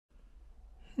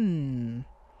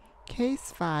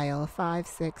Case file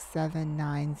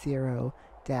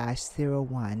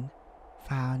 56790-01.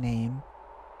 File name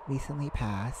recently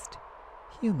passed.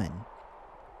 Human.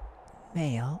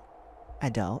 Male.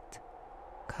 Adult.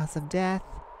 Cause of death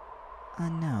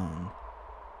unknown.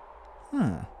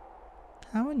 How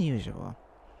unusual.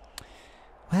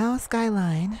 Well,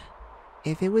 Skyline,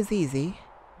 if it was easy,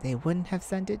 they wouldn't have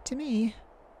sent it to me.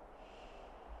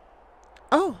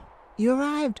 Oh, you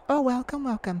arrived. Oh, welcome,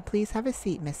 welcome. Please have a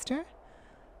seat, mister.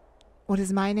 What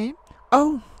is my name?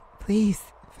 Oh, please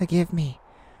forgive me.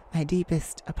 My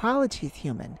deepest apologies,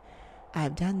 human.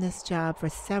 I've done this job for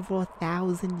several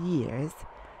thousand years,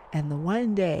 and the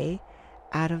one day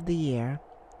out of the year,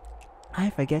 I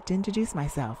forget to introduce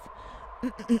myself.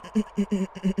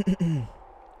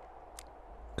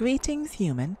 Greetings,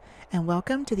 human, and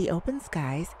welcome to the Open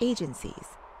Skies Agencies.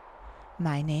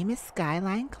 My name is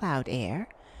Skyline Cloud Air,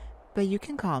 but you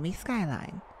can call me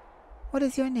Skyline. What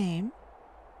is your name?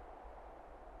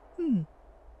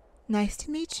 Nice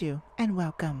to meet you, and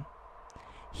welcome.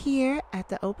 Here at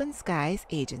the Open Skies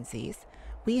Agencies,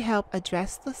 we help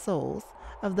address the souls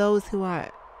of those who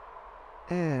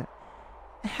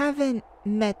haven't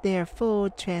met their full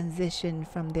transition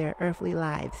from their earthly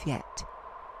lives yet.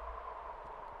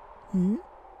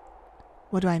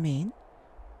 What do I mean?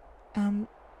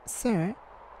 Sir,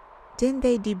 didn't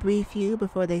they debrief you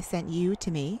before they sent you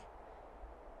to me?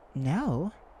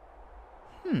 No.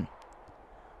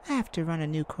 I have to run a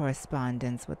new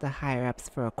correspondence with the higher-ups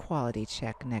for a quality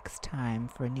check next time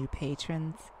for new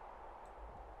patrons.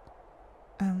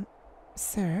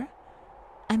 Sir,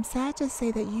 I'm sad to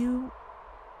say that you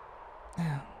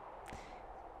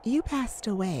passed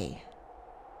away.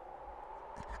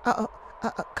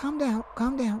 Calm down.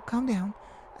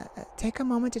 Take a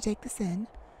moment to take this in.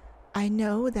 I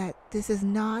know that this is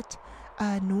not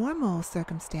a normal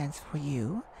circumstance for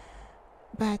you,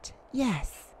 but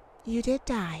yes, you did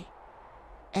die.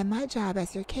 And my job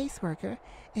as your caseworker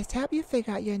is to help you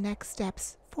figure out your next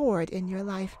steps forward in your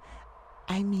life.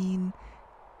 I mean,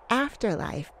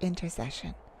 afterlife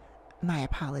intercession. My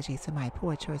apologies for my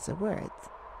poor choice of words.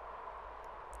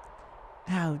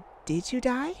 How did you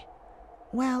die?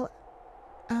 Well,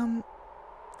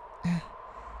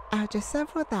 after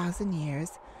several thousand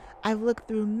years, I've looked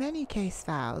through many case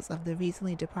files of the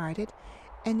recently departed,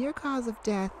 and your cause of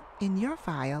death in your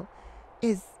file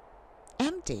is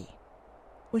empty,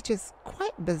 which is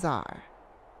quite bizarre.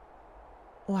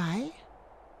 Why?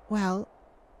 Well,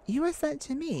 you were sent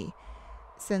to me,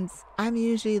 since I'm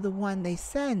usually the one they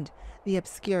send the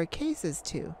obscure cases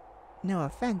to. No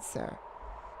offense, sir.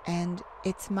 And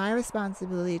it's my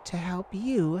responsibility to help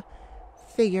you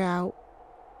figure out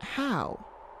how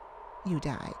you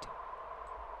died.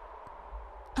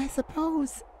 I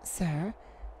suppose, sir,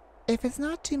 if it's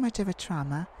not too much of a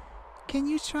trauma, can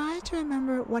you try to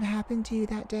remember what happened to you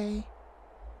that day?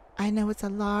 I know it's a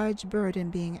large burden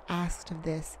being asked of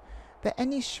this, but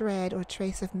any shred or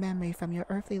trace of memory from your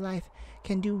earthly life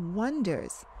can do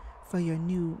wonders for your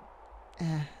new,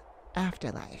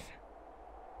 afterlife.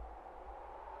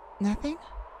 Nothing?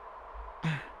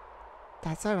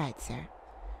 That's all right, sir.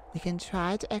 We can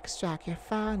try to extract your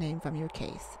file name from your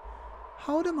case.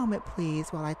 Hold a moment,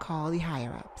 please, while I call the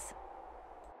higher-ups.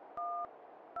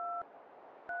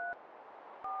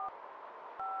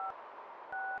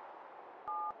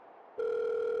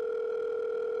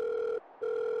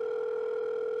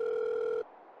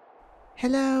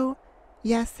 Hello?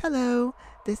 Yes, hello.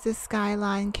 This is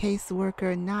Skyline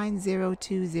Caseworker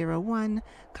 90201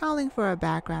 calling for a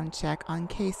background check on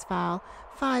case file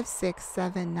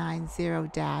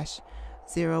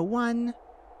 56790-01.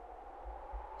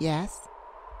 Yes?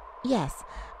 Yes,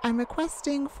 I'm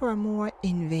requesting for a more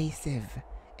invasive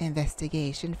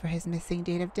investigation for his missing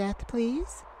date of death,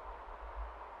 please.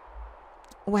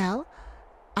 Well,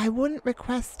 I wouldn't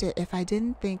request it if I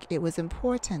didn't think it was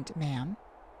important, ma'am.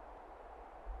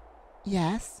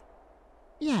 Yes?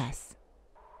 Yes.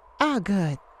 Ah,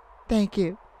 good. Thank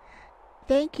you.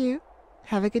 Thank you.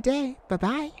 Have a good day.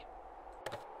 Bye-bye.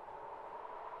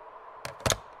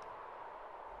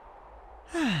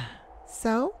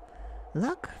 So,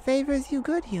 luck favors you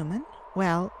good, human.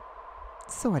 Well,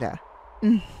 sorta.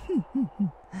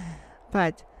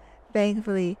 But,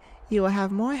 thankfully, you will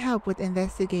have more help with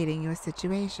investigating your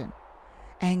situation.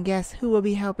 And guess who will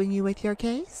be helping you with your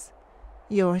case?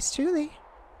 Yours truly.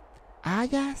 Ah,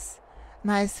 yes.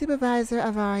 My supervisor,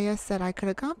 Avaria, said I could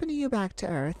accompany you back to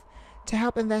Earth to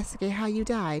help investigate how you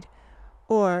died,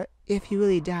 or if you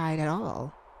really died at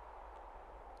all.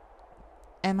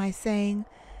 Am I saying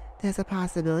there's a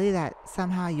possibility that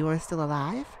somehow you're still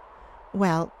alive?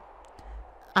 Well,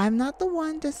 I'm not the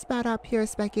one to spout out pure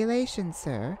speculation,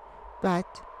 sir,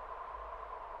 but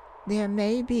there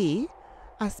may be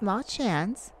a small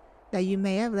chance that you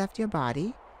may have left your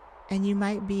body and you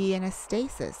might be in a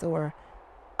stasis or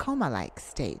coma-like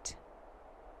state.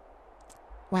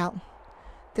 Well,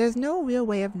 there's no real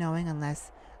way of knowing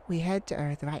unless we head to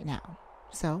Earth right now.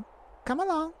 So, come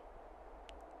along.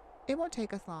 It won't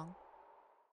take us long.